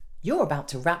You're about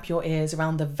to wrap your ears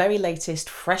around the very latest,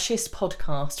 freshest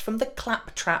podcast from the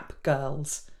Claptrap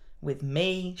Girls. With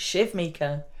me, Shiv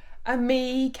Mika. And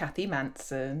me, Kathy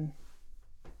Manson.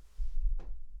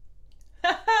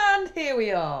 And here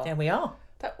we are. There we are.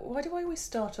 Why do I always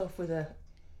start off with a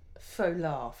faux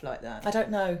laugh like that? I don't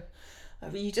know.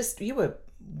 You were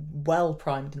well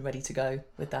primed and ready to go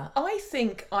with that. I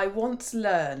think I once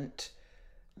learnt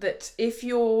that if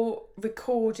you're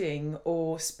recording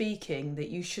or speaking, that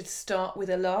you should start with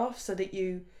a laugh so that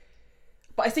you...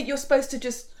 But I think you're supposed to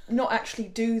just not actually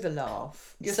do the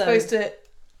laugh. You're supposed to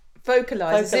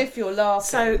vocalise as if you're laughing.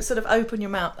 So sort of open your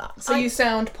mouth. So you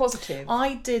sound positive.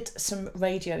 I did some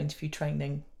radio interview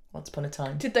training once upon a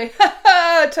time. Did they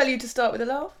tell you to start with a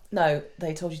laugh? No,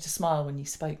 they told you to smile when you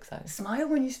spoke, though. Smile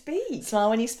when you speak.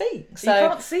 Smile when you speak. So, you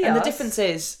can't see and us. The difference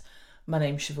is, my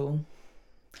name's Siobhan.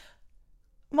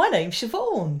 My name's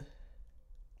Siobhan.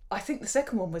 I think the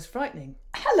second one was frightening.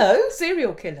 Hello.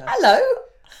 Serial killer. Hello.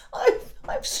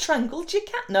 I've strangled your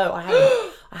cat. No, I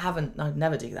haven't. I haven't. I'd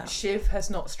never do that. Shiv has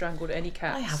not strangled any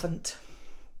cats. I haven't.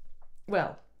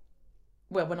 Well,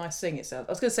 when I sing it sounds...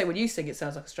 I was going to say when you sing it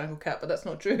sounds like a strangled cat, but that's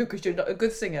not true because you're not a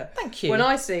good singer. Thank you. When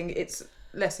I sing, it's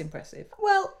less impressive.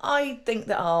 Well, I think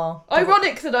that our...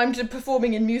 Ironic that I'm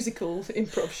performing in musical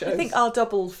improv shows. I think our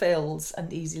double fills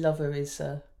and Easy Lover is...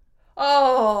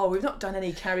 Oh, we've not done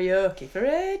any karaoke for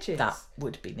ages. That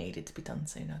would be needed to be done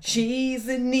soon, I think. She's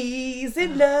an easy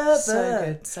lover. So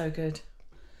good, so good.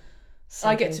 So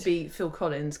I get good. to be Phil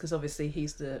Collins because obviously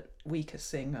he's the weakest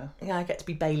singer. Yeah, I get to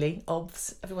be Bailey,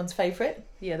 everyone's favourite.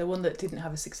 Yeah, the one that didn't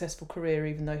have a successful career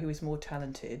even though he was more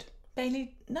talented.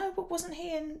 Bailey, no, but wasn't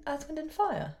he in Earth, Wind and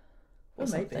Fire? Or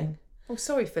Well, maybe. something? Oh,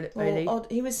 sorry, Philip Bailey.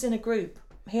 He was in a group.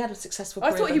 He had a successful I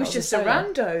career. thought he but was not just as a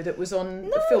solo. rando that was on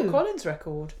the Phil Collins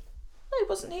record. No,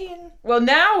 wasn't he in... Well,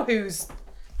 now who's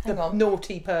Hang the on.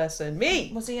 naughty person? Me.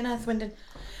 Was he in Earth, Wind and...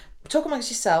 Talk amongst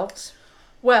yourselves.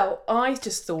 Well, I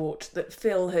just thought that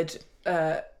Phil had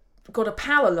got a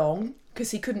pal along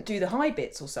because he couldn't do the high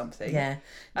bits or something. Yeah.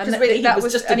 And Because that, he that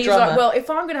was just a and he was like, drummer. well, if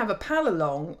I'm going to have a pal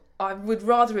along, I would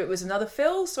rather it was another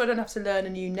Phil so I don't have to learn a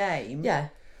new name. Yeah.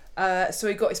 So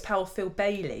he got his pal Phil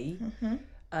Bailey. Mm-hmm.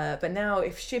 But now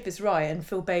if Shiv is right and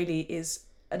Phil Bailey is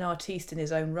an artiste in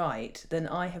his own right, then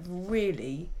I have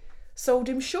really sold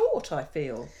him short, I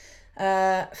feel.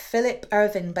 Philip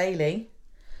Irvin Bailey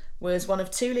was one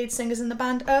of 2 lead singers in the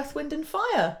band Earth, Wind and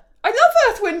Fire. I love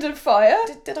Earth, Wind and Fire.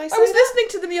 Did I say I was that? listening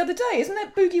to them the other day. Isn't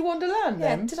that Boogie Wonderland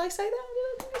Yeah, then? did I say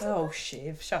that? Oh,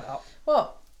 Shiv, shut up.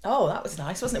 What? Oh, that was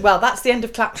nice, wasn't it? Well, that's the end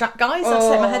of Claptrap, guys. I'll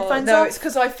take my headphones no, off. it's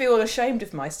because I feel ashamed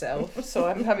of myself, so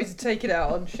I'm having to take it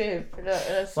out on Shiv.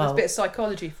 That's a bit of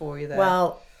psychology for you there.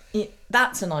 Well,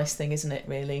 that's a nice thing, isn't it,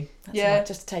 really? That's Yeah. nice,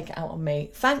 just to take it out on me.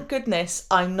 Thank goodness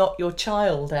I'm not your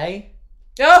child, eh?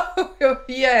 Oh,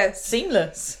 yes.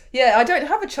 Seamless. Yeah, I don't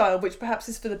have a child, which perhaps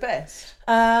is for the best.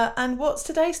 And what's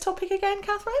today's topic again,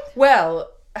 Catherine?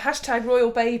 Well, hashtag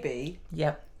royal baby.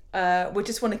 Yep. We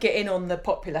just want to get in on the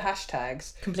popular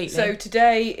hashtags. Completely. So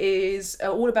today is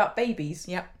all about babies.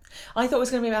 Yep. I thought it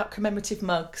was going to be about commemorative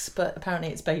mugs, but apparently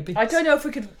it's babies. I don't know if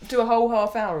we could do a whole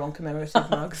half hour on commemorative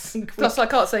mugs. Plus, I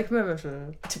can't say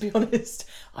commemorative. To be honest,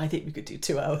 I think we could do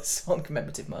 2 hours on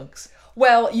commemorative mugs.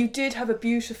 Well, you did have a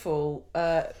beautiful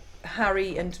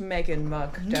Harry and Meghan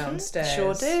mug downstairs.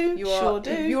 Sure do. Sure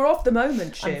do. You're off the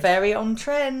moment, Shiv. I'm very on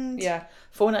trend. Yeah.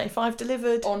 $4.95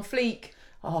 delivered. On fleek.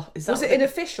 Oh, is that Was it an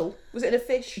official? Was it in a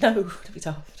fish? No, to be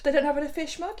daft. They don't have a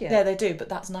fish mug yet? Yeah, they do, but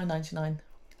that's $9.99.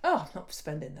 Oh, I'm not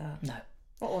spending that. No.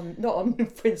 Not on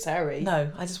Prince Harry.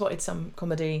 No, I just wanted some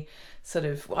comedy sort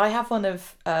of... I have one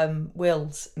of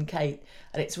Will's and Kate,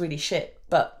 and it's really shit,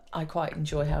 but I quite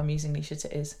enjoy how amusingly shit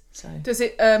it is. So. Does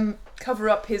it cover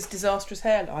up his disastrous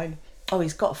hairline? Oh,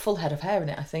 he's got a full head of hair in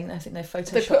it, I think. I think they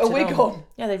photoshopped They put a it wig on.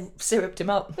 Yeah, they syruped him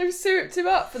up. They've syruped him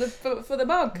up for the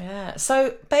mug. Yeah.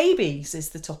 So, babies is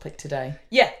the topic today.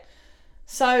 Yeah.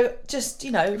 So, just,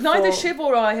 Neither Shiv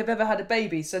or I have ever had a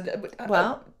baby, so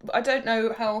Well, I don't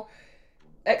know how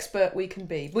expert we can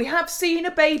be. We have seen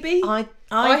a baby. I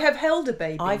have held a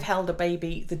baby. I've held a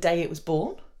baby the day it was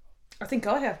born. I think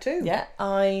I have too. Yeah,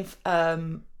 I've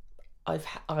held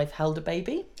a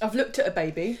baby. I've looked at a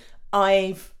baby.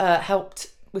 I've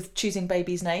helped with choosing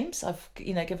babies' names. I've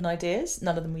given ideas.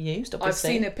 None of them were used. Obviously,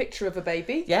 I've seen a picture of a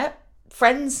baby. Yeah,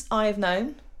 friends I have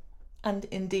known, and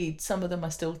indeed some of them I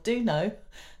still do know,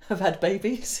 have had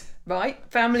babies. Right,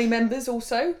 family members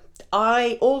also.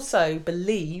 I also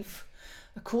believe,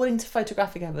 according to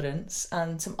photographic evidence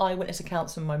and some eyewitness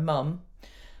accounts from my mum,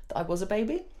 that I was a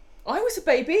baby. I was a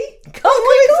baby.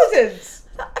 Oh my Coincidence.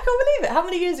 God. I can't believe it. How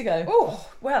many years ago? Oh,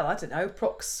 well, I don't know,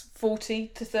 prox 40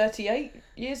 to 38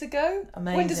 years ago.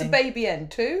 When does a Amazing. baby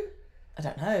end? 2? I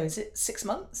don't know. Is it 6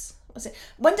 months? Was it?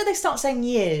 When do they start saying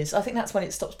years? I think that's when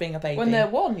it stops being a baby. When they're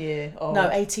 1 year old. No,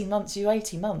 18 months. You're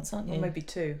 18 months, aren't you? Or maybe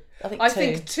 2. I think 2.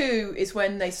 think 2 is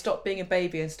when they stop being a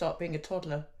baby and start being a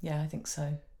toddler. Yeah, I think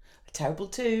so. Terrible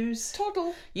twos.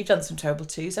 Toddle. You've done some terrible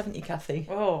twos, haven't you, Kathy?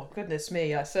 Oh, goodness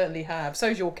me, I certainly have.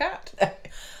 So's your cat.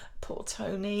 Poor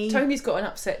Tony. Tony's got an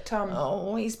upset tum.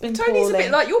 Oh, he's been Tony's poorly. a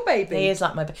bit like your baby. He is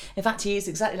like my baby. In fact, he is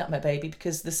exactly like my baby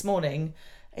because this morning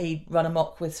he run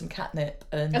amok with some catnip.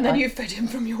 And then you fed him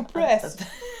from your breast.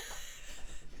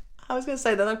 I was going to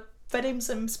say that I fed him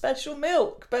some special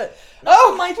milk, but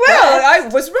Oh, my well, I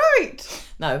was right.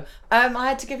 no. I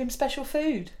had to give him special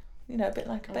food. You know, a bit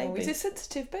like a baby. Oh, he's a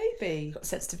sensitive baby. Got a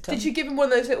sensitive tongue. Did you give him one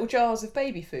of those little jars of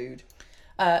baby food?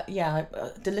 Yeah,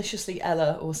 Deliciously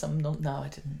Ella or some. No, I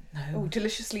didn't. No. Oh,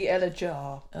 deliciously Ella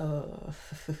jar. Oh.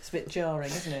 It's a bit jarring,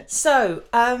 isn't it? So,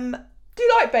 Do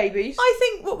you like babies? I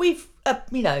think what we've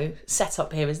set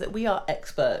up here is that we are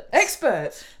experts.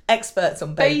 Experts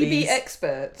on babies. Baby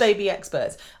experts. Baby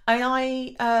experts.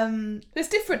 And There's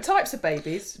different types of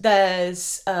babies.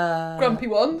 there's Grumpy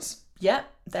ones. yeah,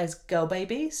 there's girl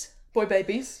babies, Boy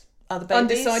babies. other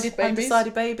babies, Undecided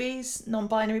babies. babies,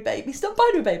 non-binary babies,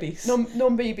 non-binary babies,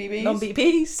 Non-BBBs.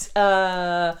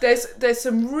 non-BBs. There's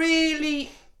some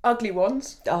really ugly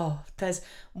ones. There's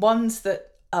ones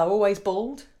that are always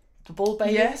bald. The bald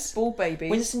babies. Yes, bald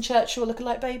babies. Winston Churchill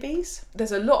lookalike babies.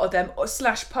 There's a lot of them. /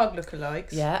 pug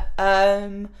lookalikes. Yeah.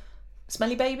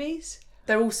 Smelly babies.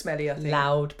 They're all smelly, I think.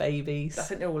 Loud babies. I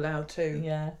think they're all loud too.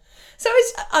 Yeah. So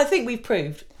I think we've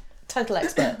proved total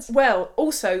experts. Well,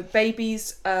 also,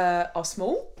 babies are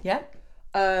small. Yeah.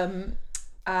 And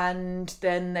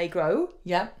then they grow.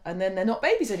 Yeah. And then they're not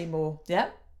babies anymore. Yeah.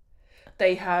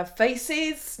 They have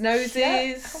faces, noses,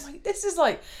 Yeah. Oh my, this is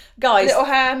like, guys, little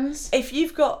hands. if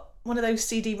you've got one of those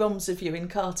CD-ROMs of you in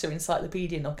Carter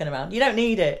Encyclopedia knocking around, you don't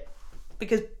need it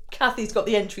because Kathy's got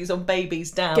the entries on babies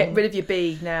down. Get rid of your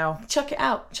B now. Chuck it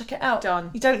out.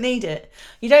 Done. You don't need it.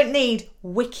 You don't need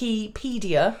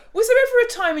Wikipedia. Was there ever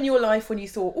a time in your life when you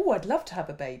thought, oh, I'd love to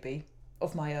have a baby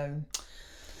of my own?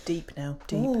 Deep now,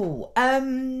 deep. Ooh,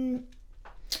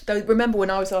 Though, remember when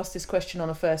I was asked this question on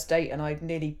a first date and I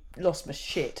nearly lost my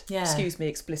shit? Yeah. Excuse me,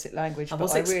 explicit language, but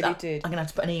was I really did. I'm going to have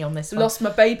to put an E on this one. Lost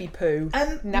my baby poo.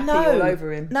 Nappy all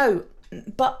over him. No,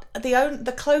 but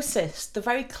the closest, the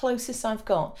very closest I've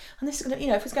got, and this is going to,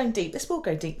 if it's going deep, this will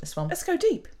go deep, this one, Let's go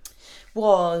deep.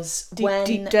 was when...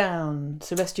 Deep down.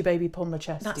 So rest your baby upon my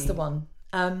chest. That's the one.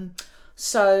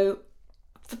 So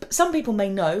some people may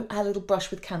know I had a little brush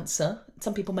with cancer.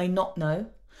 Some people may not know.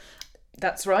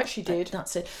 That's right, she did.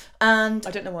 That's it. And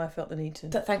I don't know why I felt the need to.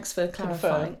 thanks for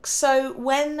clarifying. So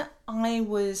when I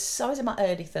was in my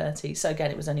early 30s. So again,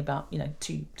 it was only about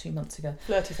 2 months ago.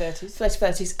 Flirty 30s. Flirty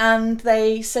 30s, and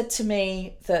they said to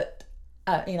me that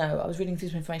I was reading through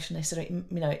some information. They said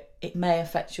it may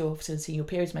affect your fertility. Your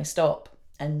periods may stop,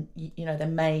 and they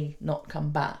may not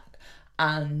come back.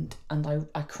 And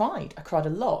I cried. I cried a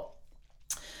lot.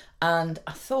 And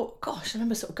I thought, gosh, I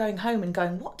remember sort of going home and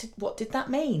going, what did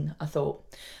that mean? I thought.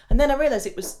 And then I realised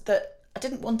it was that I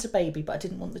didn't want a baby, but I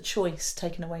didn't want the choice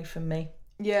taken away from me.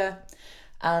 Yeah.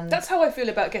 And that's how I feel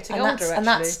about getting older, actually.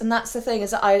 And that's the thing,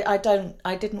 is that I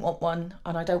didn't want one,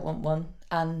 and I don't want one,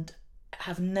 and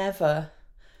have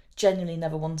genuinely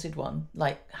never wanted one.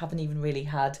 Like, haven't even really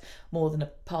had more than a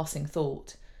passing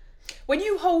thought. When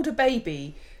you hold a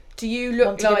baby, do you look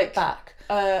Want to give it back?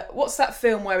 What's that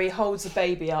film where he holds the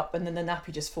baby up and then the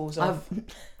nappy just falls off?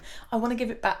 I want to give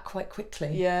it back quite quickly.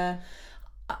 Yeah.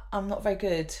 I'm not very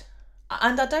good.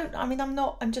 And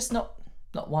I'm just not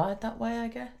wired that way, I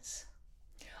guess.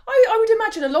 I would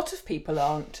imagine a lot of people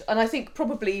aren't. And I think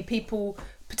probably people,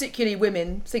 particularly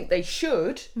women, think they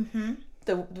should. Mm-hmm.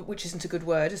 Which isn't a good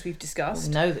word, as we've discussed.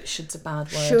 We know that should's a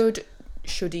bad word.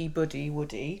 Shouldy, buddy,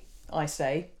 woody, I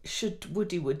say. Should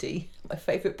Woody, my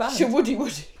favourite band. Should Woody.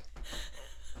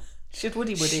 Should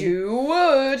Woody.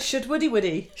 Should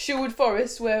Woody. Sherwood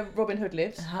Forest, where Robin Hood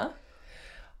lives. Uh-huh.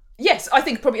 Yes, I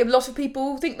think probably a lot of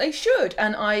people think they should,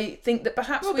 and I think that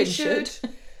perhaps Robin we should.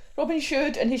 Robin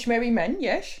should, and his merry men,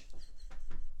 yes.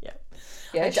 Yeah.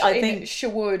 Yes, I in think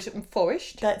Sherwood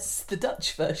Forest. That's the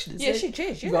Dutch version, isn't Yes, it? it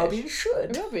is, yes. Robin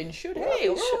should. Robin should. Robin Hey,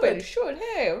 should. Robin should.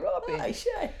 Hey, Robin. I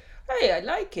say. Hey, I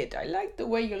like it. I like the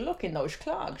way you look in those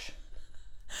clogs.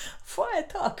 Fire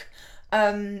talk.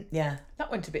 Yeah.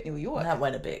 That went a bit New York. That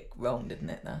went a bit wrong, didn't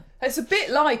it, though? It's a bit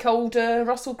like old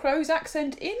Russell Crowe's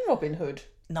accent in Robin Hood,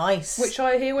 Nice. which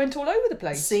I hear went all over the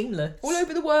place. Seamless. All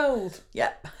over the world.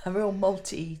 Yep. A real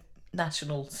multi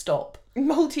multinational stop.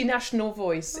 Multinational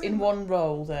voice in one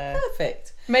role there.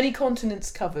 Perfect. Many continents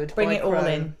covered. Bring by it all Crowe.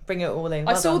 in. Bring it all in.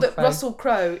 I Well saw done, that Crowe. Russell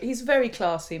Crowe, he's a very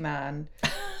classy man,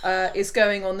 is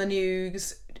going on the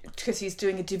news because he's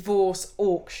doing a divorce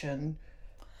auction.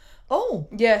 Oh,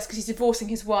 Yes, because he's divorcing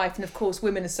his wife, and of course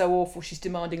women are so awful, she's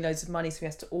demanding loads of money, so he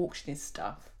has to auction his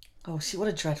stuff. oh, what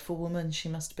a dreadful woman she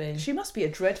must be. She must be a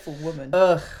dreadful woman.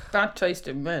 Ugh. Bad taste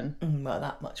in men. Well,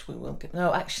 that much we will get.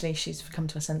 No, actually, she's come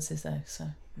to her senses though. So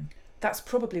That's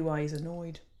probably why he's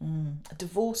annoyed. a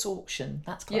divorce auction.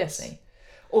 That's classy. Yes.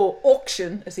 Or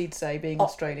auction, as he'd say, being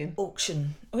Australian.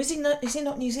 Auction. Oh, is he not? Is he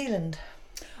not New Zealand?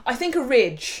 I think a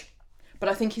ridge, but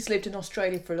I think he's lived in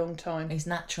Australia for a long time. He's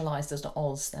naturalised as not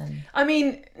Oz then. I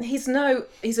mean, he's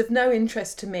of no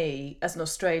interest to me as an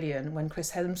Australian when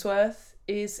Chris Hemsworth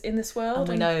is in this world. And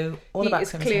we know all about he is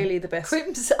Crims. clearly the best.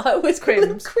 Crims. I always call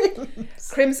him Crims.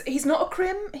 Crims. Crims. He's not a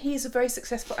crim. He's a very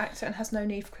successful actor and has no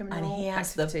need for criminal And he has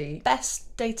activity. the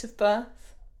best date of birth.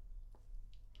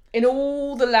 In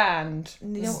all the land.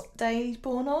 You know what day he's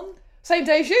born on? Same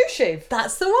day as you, Shiv.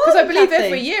 That's the one. Because I believe Kathy.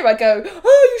 every year I go,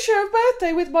 oh, you share a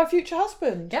birthday with my future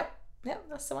husband. Yep,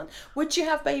 that's the one. Would you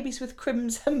have babies with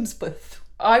Crims Hemsworth?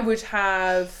 I would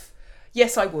have...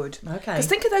 Yes, I would. Okay. Because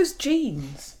think of those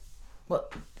genes.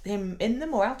 What, him in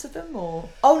them or out of them? Or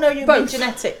oh no, you mean Both.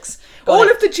 genetics. Got All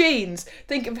it. of the genes.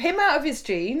 Think of him out of his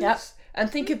genes. Yep. And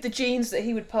think of the genes that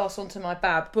he would pass on to my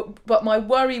bab. But my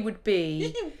worry would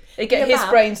be... They get Your his bab?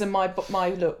 brains and my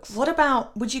looks. What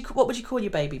about what would you call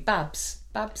your baby? Babs.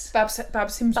 Babs Hemsworth.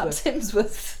 Babs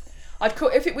Hemsworth. I'd call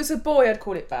if it was a boy, I'd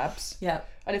call it Babs. Yeah.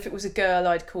 And if it was a girl,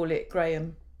 I'd call it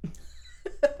Graham.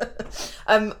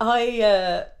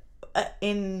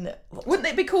 Wouldn't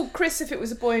it be called Chris if it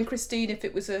was a boy and Christine if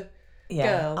it was a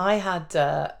girl? I had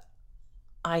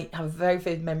I have a very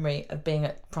vivid memory of being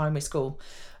at primary school.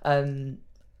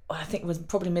 I think it was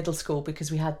probably middle school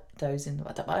because we had those in.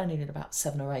 I only did about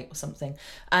 7 or 8 or something,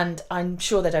 and I'm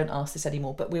sure they don't ask this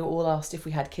anymore. But we were all asked if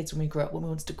we had kids when we grew up, what we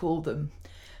wanted to call them.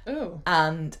 Oh.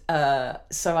 And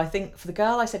so I think for the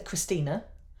girl I said Christina.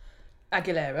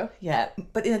 Aguilera. Yeah,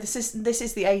 but you know this is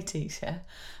the 80s, yeah.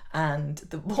 And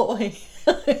the boy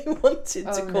I wanted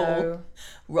to call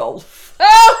Rolf.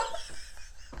 Oh!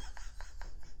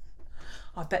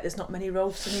 I bet there's not many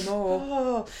Rolfs anymore.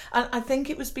 Oh, and I think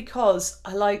it was because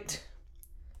I liked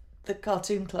the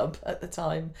Cartoon Club at the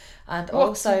time, and Well,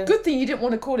 also good thing you didn't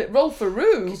want to call it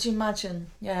Rolfaroo. could you imagine?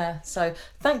 Yeah, so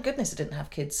thank goodness I didn't have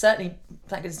kids. Certainly,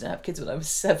 thank goodness I didn't have kids when I was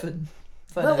 7.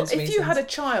 For Well, those if reasons. you had a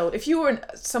child, if you were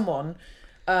someone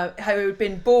who had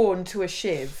been born to a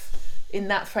Shiv in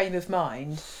that frame of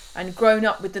mind and grown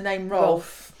up with the name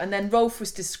Rolf, and then Rolf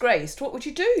was disgraced, what would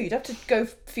you do? You'd have to go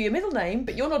for your middle name,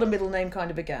 but you're not a middle name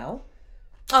kind of a gal.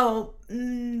 I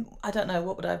don't know,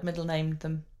 what would I have middle named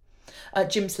them?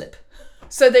 Jim Slip.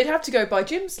 So they'd have to go by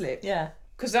Jim Slip, Yeah,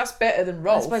 because that's better than I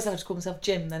Rolf. suppose I'd have to call myself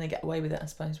Jim, then I get away with it. I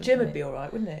suppose Jim wouldn't would be all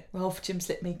right, wouldn't it? Rolf Jim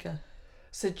Slip Mika.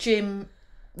 So Jim,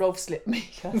 Rolf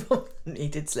Slipmaker. He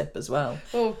did slip as well.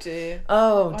 Oh dear.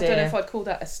 Oh I dear. don't know if I'd call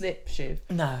that a slip, Shiv.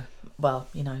 No, well,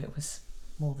 you know, it was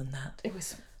more than that. It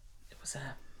was. It was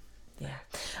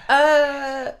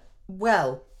yeah.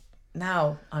 Well,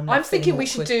 now I'm I'm thinking we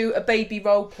should do a baby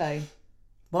role play.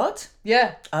 What?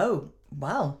 Yeah. Oh,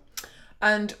 well.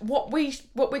 And what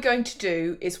we're going to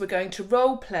do is we're going to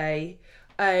role play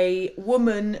a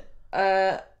woman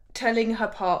telling her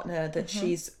partner that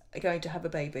she's going to have a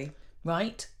baby.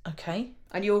 Right. Okay.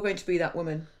 And you're going to be that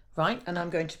woman. Right. And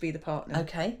I'm going to be the partner.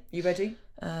 Okay. You ready?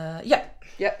 Yeah.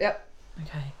 Yep.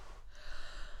 Okay.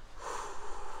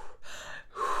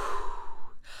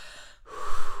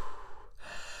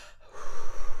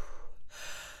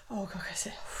 Oh God, I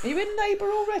said. Are you in labour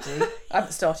already? I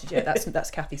haven't started yet.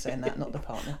 That's Kathy saying that, not the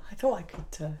partner. I thought I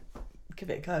could give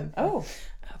it a go. Oh,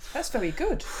 that's very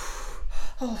good.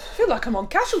 I feel like I'm on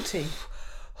casualty.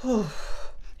 Are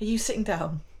you sitting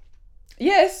down?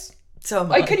 Yes. So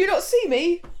am I. Can you not see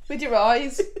me with your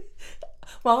eyes?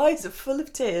 My eyes are full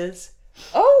of tears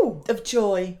Oh, of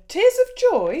joy. tears of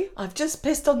joy. I've just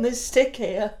pissed on this stick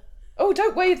here. Oh,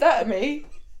 don't wave that at me.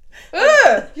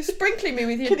 Ugh, you're sprinkling me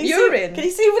with your urine. Can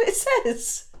you see what it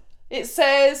says? It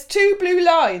says 2 blue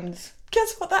lines.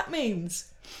 Guess what that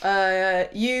means?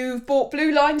 You've bought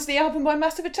Blue Lines, the album by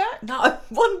Massive Attack? No, I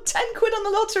won 10 quid on the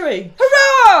lottery.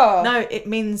 Hurrah! No, it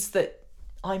means that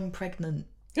I'm pregnant.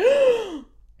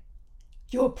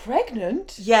 You're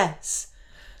pregnant? Yes.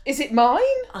 Is it mine?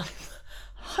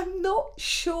 I'm not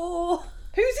sure.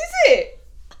 Whose is it?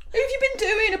 Who have you been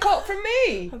doing apart from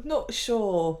me? I'm not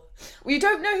sure. Well, you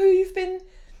don't know who you've been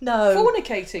No.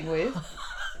 fornicating with?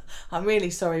 I'm really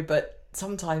sorry, but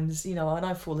sometimes, you know, when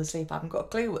I fall asleep, I haven't got a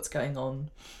clue what's going on.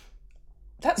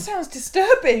 That sounds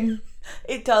disturbing.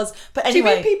 It does. But Do you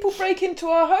anyway, mean people break into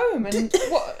our home and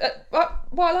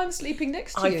while I'm sleeping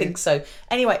next to you? I think so.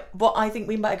 Anyway, what I think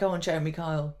we better go on Jeremy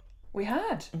Kyle. We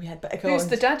had. We had better go Who's on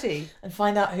the daddy? and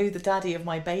find out who the daddy of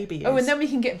my baby is. Oh, and then we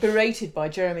can get berated by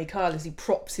Jeremy Kyle as he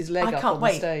props his leg up on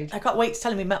the stage. I can't wait to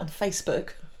tell him we met on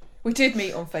Facebook. We did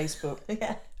meet on Facebook.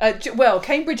 Yeah. Well,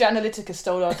 Cambridge Analytica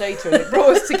stole our data and it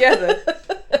brought us together.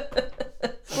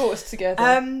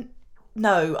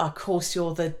 No, of course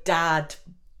you're the dad,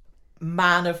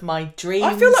 man of my dreams.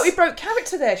 I feel like we broke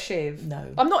character there, Shiv.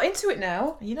 No. I'm not into it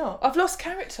now. You know. I've lost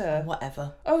character.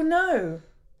 Whatever. Oh no.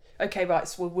 Okay, right,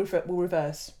 so we'll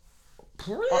reverse.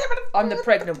 I'm the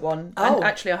pregnant one. Oh. And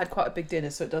actually I had quite a big dinner,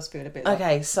 so it does feel a bit like...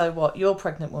 Okay, so what? You're a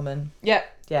pregnant woman. Yeah.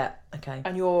 Yeah, okay.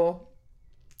 And your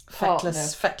partner.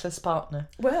 Feckless partner.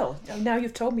 Well, now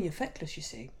you've told me you're feckless, you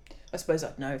see. I suppose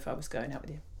I'd know if I was going out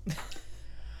with you.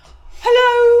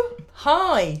 Hello!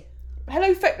 Hi.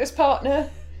 Hello, feckless partner.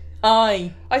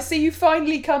 Hi. I see you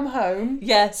finally come home.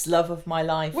 Yes, love of my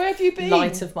life. Where have you been?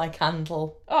 Light of my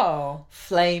candle. Oh.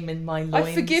 Flame in my loins.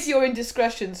 I forgive your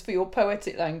indiscretions for your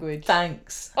poetic language.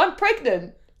 Thanks. I'm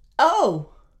pregnant. Oh,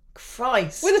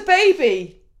 Christ. With a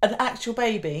baby. An actual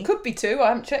baby? Could be two, I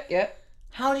haven't checked yet.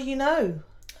 How do you know?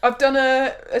 I've done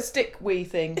a stick wee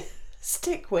thing.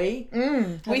 Stick wee?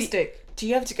 Wee stick. Do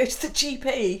you have to go to the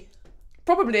GP?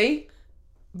 Probably.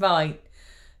 Right.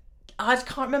 I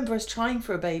can't remember us trying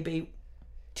for a baby.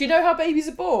 Do you know how babies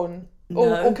are born?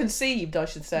 No. Or conceived, I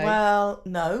should say. Well,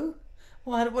 no.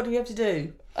 What do we have to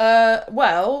do? A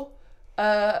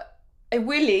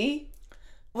willy.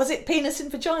 Was it penis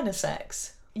and vagina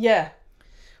sex? Yeah.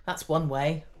 That's one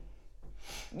way.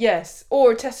 Yes.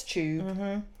 Or a test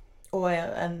tube. Or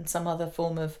and some other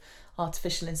form of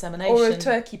artificial insemination. Or a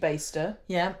turkey baster.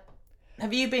 Yeah.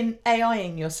 Have you been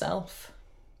AIing yourself?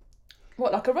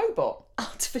 What, like a robot?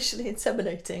 Artificially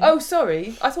inseminating. Oh,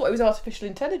 sorry. I thought it was artificial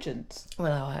intelligence.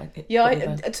 Well,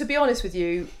 To be honest with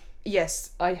you,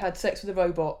 yes, I had sex with a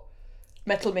robot,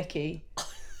 Metal Mickey,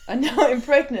 and now I'm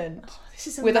pregnant this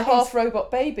is with a amazing. half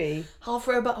robot baby. Half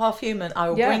robot, half human. I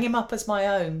will Yeah. bring him up as my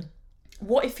own.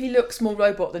 What if he looks more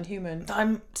robot than human?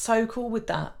 I'm so cool with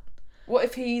that. What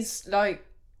if he's like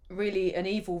really an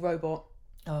evil robot?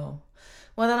 Oh.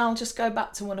 Well, then I'll just go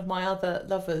back to one of my other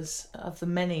lovers of the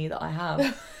many that I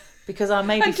have. Because I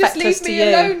may be And just feckless leave to me you.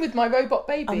 alone with my robot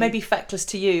baby. I may be feckless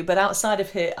to you, but outside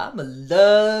of here, I'm a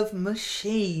love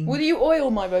machine. Will you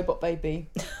oil my robot baby?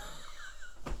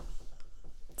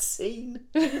 Scene.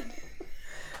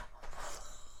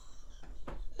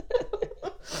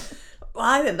 Well,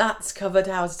 I think that's covered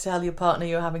how to tell your partner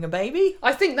you're having a baby.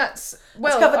 I think that's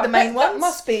covered the I main bet that ones.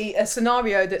 must be a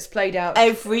scenario that's played out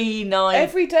Every night.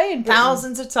 every day in Britain.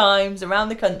 Thousands of times around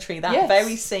the country, that Yes.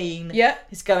 very scene Yeah,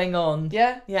 is going on.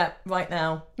 yeah. Yeah, right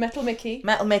now. Metal Mickey.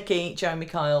 Metal Mickey, Jeremy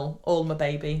Kyle, all my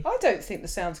baby. I don't think the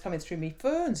sound's coming through me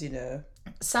phones, you know.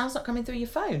 Sound's not coming through your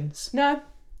phones. No,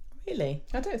 Really?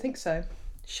 I don't think so.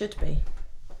 Should be.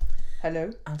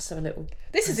 Hello. I'll just have a little.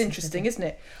 This is interesting, isn't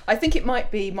it? I think it might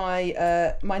be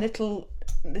my my little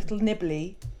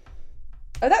nibbly.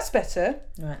 Oh, that's better.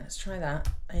 Right, let's try that.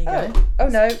 There you Oh, go. oh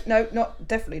no, not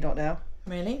definitely not now.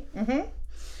 Really? Mhm.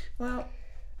 Well,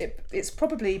 It's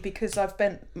probably because I've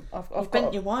bent. I've bent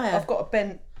got your wire. I've got a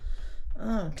bent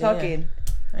oh dear. plug in.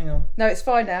 Hang on. No, it's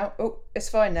fine now. Oh, it's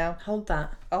fine now. Hold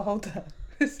that. I'll hold that.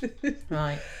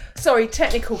 Right. Sorry,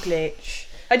 technical glitch.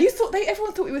 And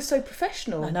everyone thought we were so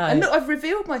professional. I know. And look, I've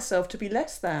revealed myself to be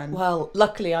less than. Well,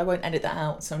 luckily I won't edit that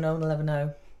out, so no one will ever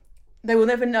know. They will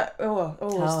never know. There's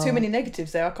Oh. too many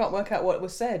negatives there. I can't work out what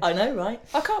was said. I know, right?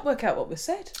 I can't work out what was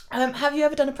said. Have you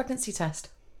ever done a pregnancy test?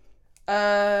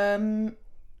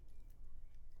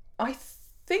 I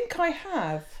think I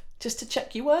have. Just to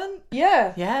check you weren't?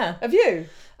 Yeah. Yeah. Have you?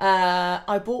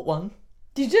 I bought one.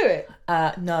 Did you do it?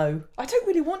 No. I don't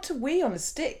really want to wee on a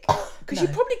stick because No.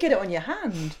 you'd probably get it on your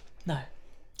hand. No.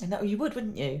 And that, you would,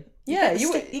 wouldn't you? Yeah, you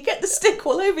you would. would. You get the stick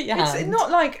all over your It's hand. not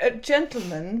like a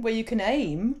gentleman where you can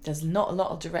aim. There's not a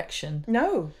lot of direction.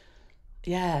 No,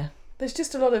 Yeah. there's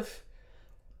just a lot of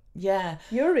Yeah.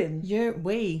 urine.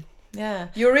 We. Yeah.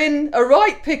 You're in a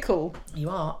right pickle. You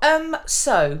are.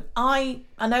 So I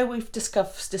know we've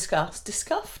discussed. We've totes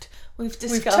discussed.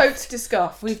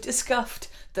 We've discussed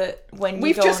that when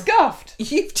We've you go just on, scuffed.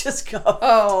 you've just scuffed.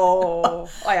 Oh,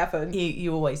 I haven't.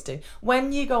 You always do.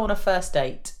 When you go on a first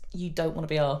date, you don't want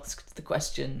to be asked the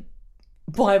question,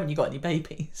 why haven't you got any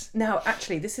babies? Now,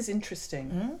 actually, this is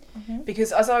interesting Mm-hmm.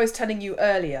 because as I was telling you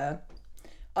earlier,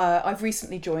 I've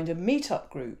recently joined a meetup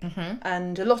group,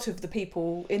 and a lot of the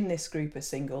people in this group are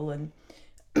single, and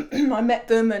I met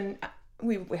them, and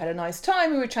we had a nice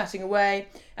time. We were chatting away,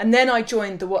 and then I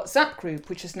joined the WhatsApp group,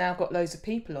 which has now got loads of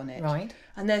people on it. Right.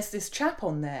 And there's this chap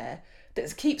on there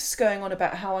that keeps going on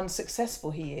about how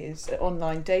unsuccessful he is at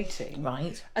online dating.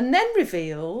 Right. And then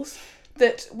reveals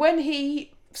that when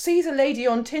he sees a lady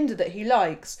on Tinder that he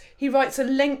likes, he writes a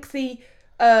lengthy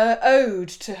ode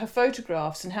to her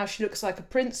photographs and how she looks like a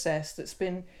princess that's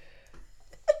been...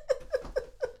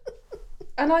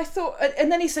 And I thought...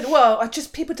 And then he said, well,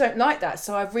 people don't like that,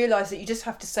 so I've realised that you just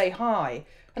have to say hi.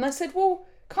 And I said, well,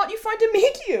 can't you find a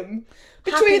medium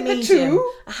between the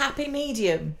two? A happy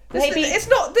medium. Maybe there's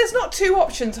not two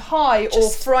options, hi or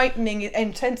frightening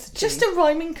intensity. Just a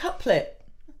rhyming couplet.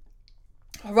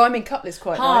 A rhyming couplet's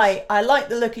quite nice. Hi, I like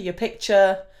the look of your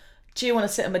picture. Do you want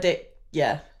to sit on my dick?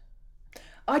 Yeah.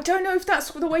 I don't know if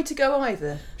that's the way to go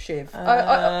either, Shiv.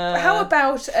 How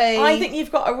about I think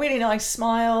you've got a really nice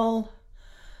smile.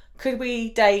 Could we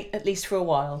date at least for a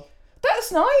while?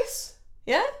 That's nice.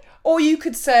 Yeah? Or you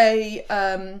could say,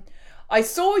 I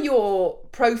saw your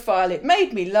profile, it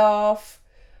made me laugh.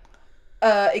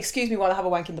 Excuse me while I have a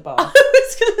wank in the bar. I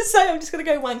was going to say, I'm just going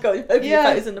to go wank on your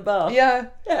photos in the bar. Yeah.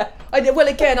 Yeah. Well,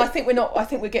 again, I think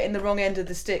we're getting the wrong end of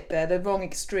the stick there, the wrong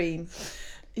extreme.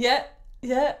 Yeah.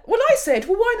 Yeah. Well, I said,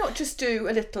 well, why not just do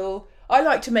a little... I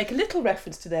like to make a little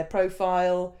reference to their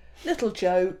profile, little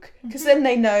joke, because then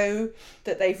they know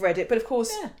that they've read it. But of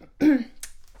course,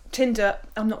 Tinder,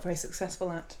 I'm not very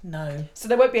successful at. No. So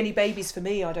there won't be any babies for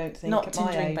me, I don't think, Not at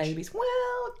my Tindering age. babies. Well,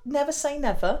 never say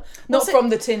never. Not from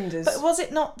the Tinders. But was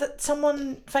it not that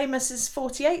someone famous is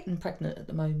 48 and pregnant at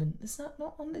the moment? Is that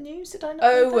not on the news? Did I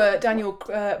not read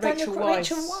that? Rachel Weisz.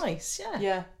 Rachel Weisz, yeah.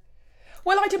 Yeah.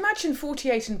 Well, I'd imagine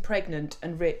 48 and pregnant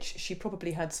and rich, she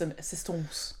probably had some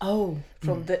assistance from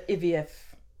the IVF.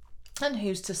 And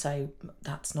who's to say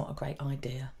that's not a great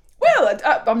idea? Well,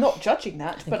 I'm not judging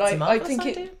that, but it's a I marvellous think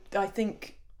idea. I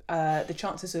think the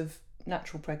chances of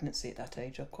natural pregnancy at that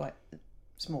age are quite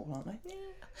small, aren't they? Yeah.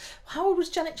 How old was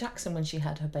Janet Jackson when she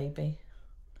had her baby?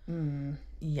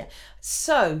 Yeah.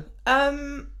 So,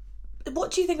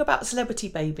 what do you think about celebrity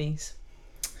babies?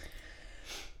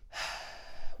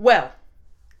 Well,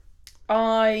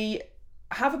 I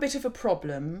have a bit of a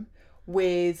problem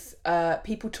with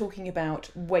people talking about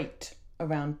weight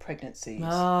around pregnancies.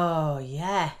 Oh,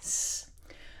 yes.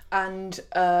 And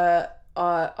I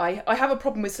have a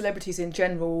problem with celebrities in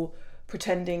general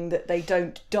pretending that they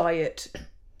don't diet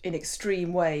in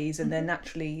extreme ways and they're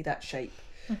naturally that shape.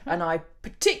 And I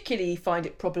particularly find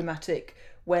it problematic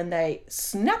when they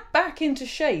snap back into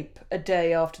shape a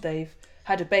day after they've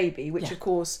had a baby, which of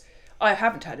course I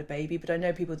haven't had a baby, but I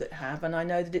know people that have, and I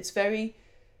know that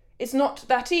it's not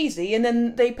that easy, and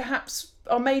then they perhaps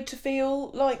are made to feel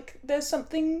like there's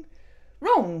something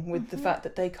wrong with the fact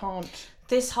that they can't.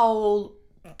 This whole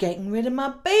getting rid of my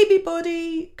baby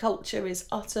body culture is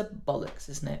utter bollocks,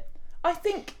 isn't it? I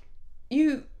think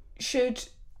you should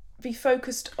be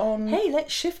focused on... Hey,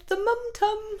 let's shift the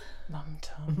mum-tum.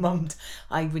 Mum-tum.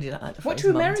 I really like that phrase. What do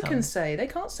Americans say? They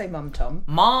can't say mum-tum.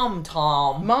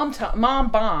 Mom-tom. Mom-tum.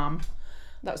 Mom-bum.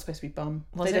 That was supposed to be bum.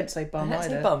 Was they it? don't say bum They don't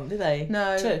either. say bum, do they?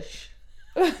 No. Tush.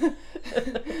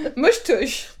 Mush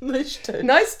tush. Mush tush.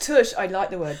 Nice tush. I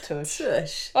like the word tush.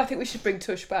 Tush. I think we should bring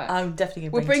tush back. I'm definitely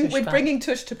going to bring tush We're back. bringing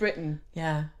tush to Britain.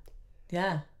 Yeah.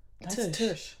 Yeah. Nice Tush.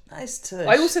 tush. Nice tush.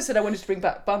 I also said I wanted to bring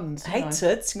back buns. Hey, didn't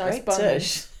I? tuts. Nice Great buns.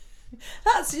 tush.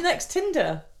 That's your next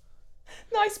Tinder.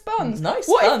 Nice buns. Nice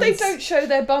What buns. if they don't show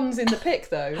their buns in the pic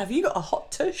though? Have you got a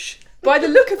hot tush? By the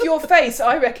look of your face,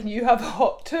 I reckon you have a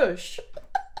hot tush,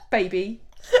 baby.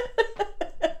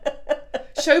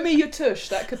 Show me your tush.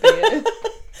 That could be it.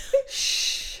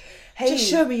 Shh. Hey. Just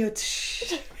show me your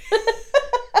tush.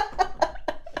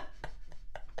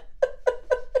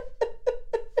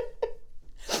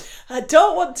 I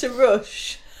don't want to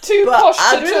rush, Too but posh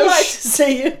I'd to really like to tush.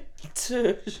 see your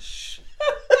tush.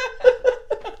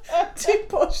 Too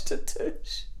posh to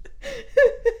tush.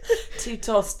 Too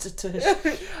tossed to tush.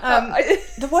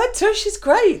 The word tush is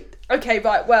great. Okay,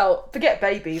 right. Well, forget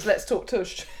babies. Let's talk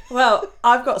tush. Well,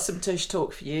 I've got some tush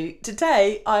talk for you.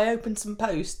 Today, I opened some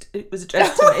post. It was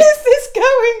addressed to Where me. is this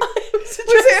going?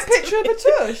 Was Was it a picture of a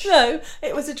tush? No,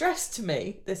 it was addressed to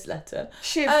me, this letter.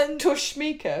 Shiv And- Tush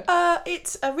Schmeeker.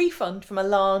 It's a refund from a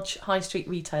large high street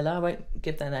retailer. I won't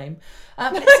give their name.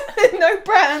 No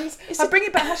brands. I bring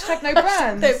it back. Hashtag no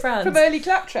brands. No brands. From early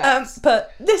claptraps.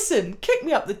 But listen, kick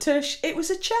me up the tush. It was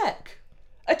a check.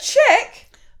 A check?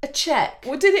 A check.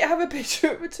 Well, did it have a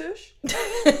picture of a tush?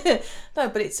 No,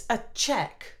 but it's a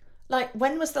check. Like,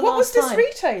 when was the What was last this time?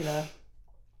 retailer?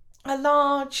 A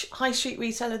large high street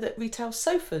retailer that retails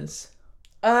sofas.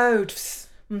 Oh,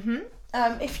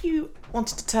 If you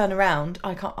wanted to turn around,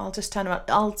 I can't. I'll just turn around.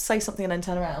 I'll say something and then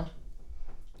turn around.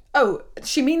 Oh,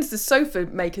 she means the sofa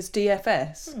makers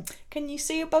DFS. Can you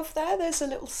see above there? There's a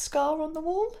little scar on the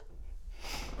wall.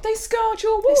 They scarred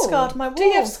your wall. They scarred my wall.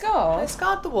 DF scar. They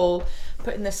scarred the wall,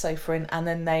 putting this sofa in, and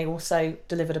then they also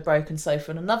delivered a broken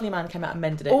sofa, and a lovely man came out and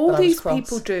mended it. All but I was these cross.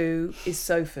 people do is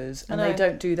sofas, and I they know.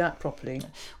 don't do that properly.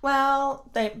 Well,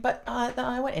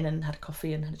 I went in and had a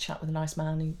coffee and had a chat with a nice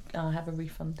man who have a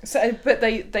refund. So, but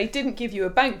they didn't give you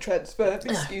a bank transfer.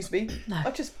 Excuse me. No.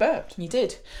 I just burped. You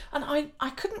did, and I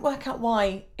couldn't work out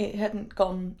why it hadn't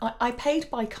gone. I paid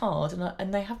by card,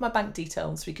 and they have my bank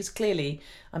details because clearly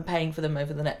I'm paying for them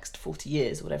over the next 40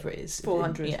 years or whatever it is.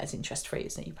 400. Yeah, it's interest free,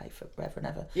 isn't it? You pay for forever and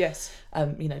ever. Yes.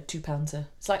 £2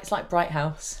 it's like Bright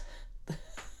House.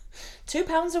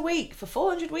 £2 a week for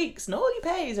 400 weeks, and all you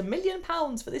pay is £1 million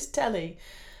for this telly.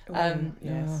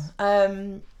 Yes.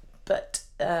 But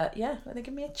they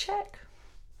give me a cheque.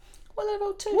 Well,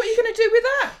 What are you going to do with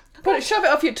that? Shove it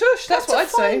off your tush. That's what I'd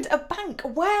say. Find a bank.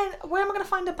 Where am I going to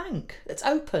find a bank that's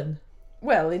open?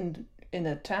 Well, in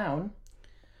a town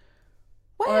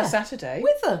Where? on a Saturday.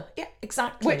 Whither? Yeah,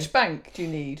 exactly. Which bank do you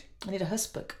need? I need a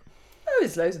Husbook. Oh,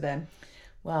 there's loads of them.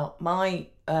 Well, my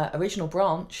original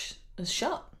branch is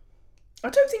shut. I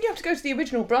don't think you have to go to the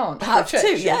original branch. I have for a to.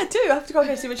 check. Yeah, I do. I have to go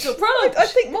to the original branch. I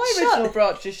think my It's original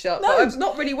branch is shut, No. but I was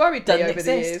not really worried Doesn't over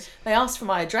the years. exist. They asked for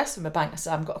my address from a bank. I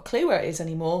said, I haven't got a clue where it is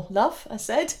anymore, love. I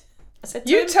said to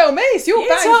You him, tell me, it's your you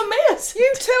bank. tell me. I said,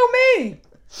 You tell me.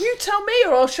 You tell me,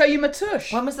 or I'll show you my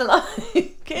tush. when was the last...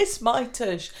 Kiss my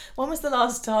tush. When was the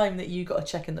last time that you got a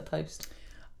cheque in the post?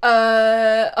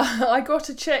 I got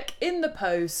a cheque in the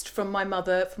post from my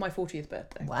mother for my 40th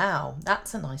birthday. Wow,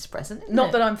 that's a nice present, isn't Not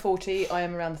it? that I'm 40, I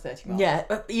am around the 30 mark. Yeah,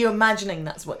 but you're imagining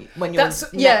that's what when you're That's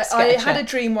yeah. I had a cheque.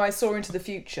 dream where I saw into the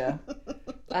future,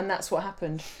 and that's what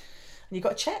happened. And you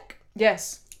got a cheque.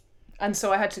 Yes, and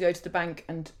so I had to go to the bank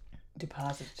and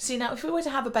deposit. See, now if we were to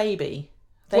have a baby,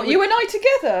 What, you and I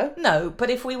together? No, but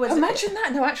if we were to... Imagine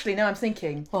that. No, actually, now I'm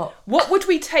thinking. What? What would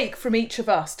we take from each of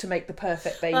us to make the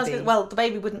perfect baby? Well, the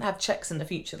baby wouldn't have checks in the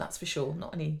future, that's for sure.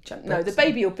 Not any checkbooks. No, the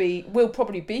baby will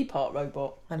probably be part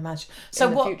robot. I'd imagine. So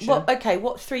the future.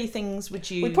 what three things would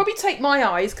you... We'd probably take my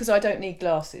eyes because I don't need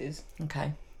glasses.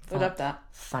 Okay. We'll have that.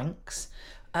 Thanks.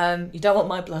 You don't want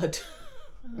my blood.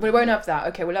 We won't have that.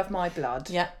 Okay, we'll have my blood.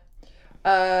 Yeah.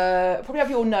 Probably have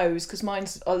your nose because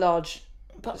mine's a large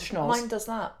But schnoz. mine does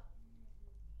that.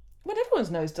 Well, everyone's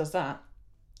nose does that.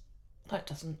 No, it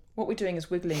doesn't. What we're doing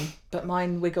is wiggling. But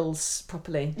mine wiggles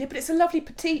properly. Yeah, but it's a lovely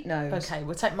petite nose. Okay,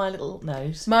 we'll take my little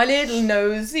nose. My little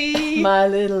nosy. My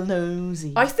little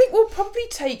nosy. I think we'll probably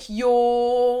take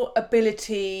your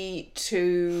ability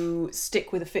to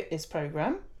stick with a fitness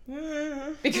program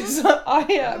because I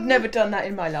have never done that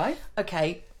in my life.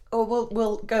 Okay. Or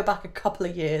we'll go back a couple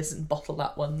of years and bottle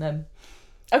that one then.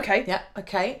 Okay. Yeah.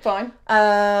 Okay. Fine.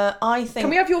 I think. Can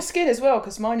we have your skin as well?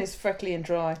 Because mine is freckly and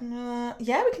dry.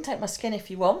 Yeah, we can take my skin if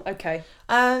you want. Okay.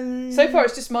 So So far,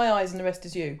 it's just my eyes and the rest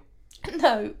is you.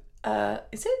 no.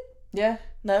 Is it? Yeah.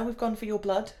 No, we've gone for your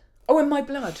blood. Oh, and my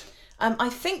blood. I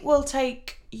think we'll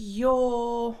take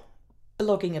your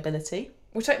blogging ability.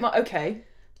 We'll take my. Okay.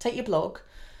 Take your blog.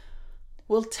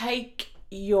 We'll take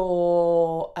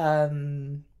your.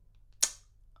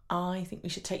 I think we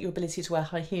should take your ability to wear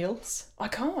high heels. I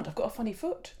can't. I've got a funny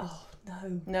foot. Oh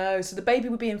no! No. So the baby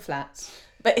would be in flats.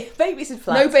 But babies in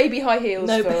flats. No baby high heels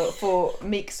No for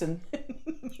Meekson.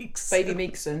 Baby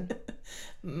Meekson.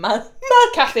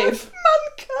 Cathif.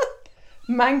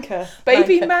 Manka.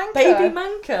 Baby Manka. Baby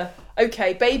Manka.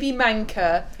 Okay, baby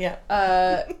Manka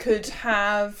Yeah. could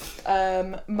have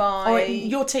my... Oh,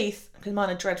 your teeth, because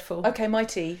mine are dreadful. Okay, my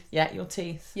teeth. Yeah, your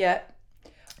teeth. Yeah.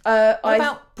 What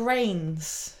about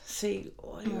brains? See,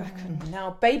 what do you reckon?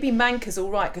 Now, baby Manka's all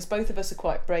right, because both of us are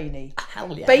quite brainy.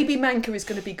 Hell yeah. Baby Manka is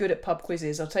going to be good at pub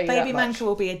quizzes, I'll tell you Baby that much. Manka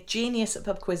will be a genius at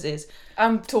pub quizzes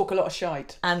And talk a lot of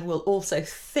shite. and will also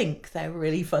think they're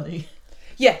really funny.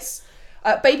 Yes.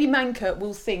 Baby Manka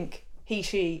will think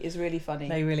she is really funny.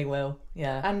 They really will,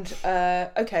 yeah. And,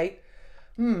 okay.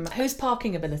 Whose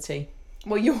parking ability?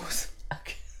 Well, yours.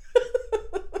 Okay.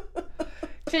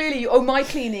 Clearly, my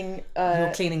cleaning...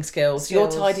 Your cleaning skills, your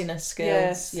tidiness skills.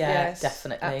 Yes, yeah, yes,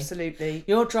 definitely. Absolutely.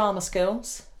 Your drama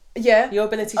skills. Yeah. Your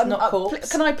ability to not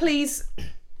corpse. Can I please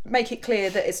make it clear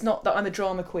that it's not that I'm a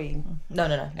drama queen?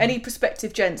 No. Any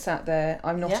prospective gents out there,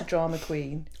 I'm not Yeah. a drama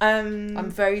queen. I'm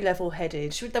I'm very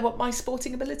level-headed. Should they want my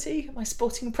sporting ability? My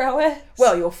sporting prowess?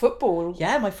 Well, your football,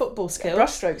 yeah, my football skills.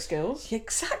 brushstroke skills.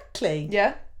 Exactly.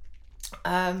 Yeah.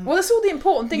 Well, that's all the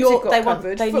important things you've got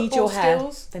covered. They need your Football hair.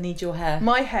 skills, They need your hair.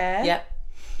 my hair. Yeah.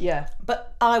 Yeah.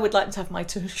 But I would like to have my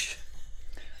tush.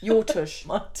 Your tush.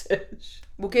 My tush.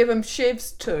 We'll give them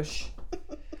Shiv's tush.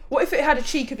 What if it had a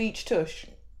cheek of each tush?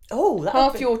 Oh, that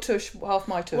Half your tush, half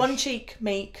my tush. One cheek,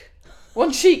 Meek.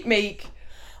 One cheek, Meek.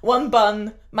 One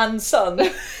bun, man's son.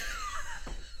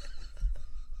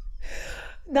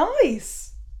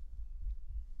 Nice.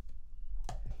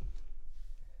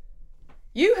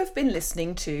 You have been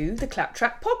listening to the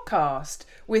Claptrap Podcast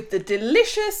with the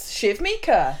delicious Shiv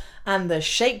Mika. And the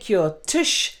Shake Your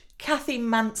Tush, Kathy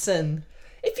Manson.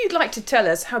 If you'd like to tell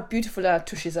us how beautiful our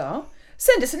tushes are,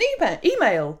 send us an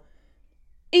email.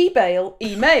 Email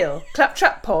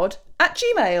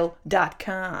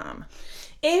claptrappod@gmail.com.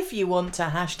 If you want to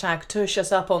hashtag tush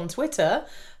us up on Twitter,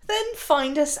 then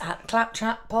find us at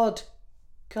Claptrap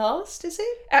Podcast, is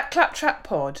it? At Claptrap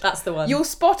Pod. That's the one. You'll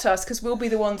spot us because we'll be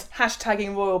the ones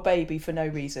hashtagging Royal Baby for no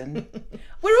reason.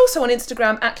 We're also on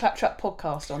Instagram at Claptrap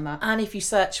Podcast on that. And if you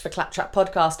search for Claptrap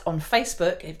Podcast on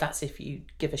Facebook, if you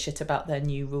give a shit about their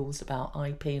new rules about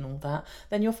IP and all that,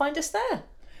 then you'll find us there.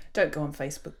 Don't go on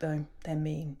Facebook though, they're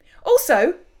mean.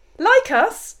 Also, like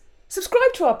us,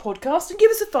 subscribe to our podcast and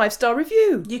give us a 5-star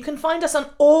review. You can find us on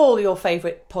all your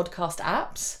favourite podcast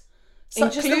apps,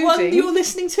 such as the one Including- you're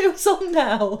listening to us on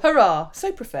now. Hurrah,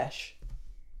 so profesh.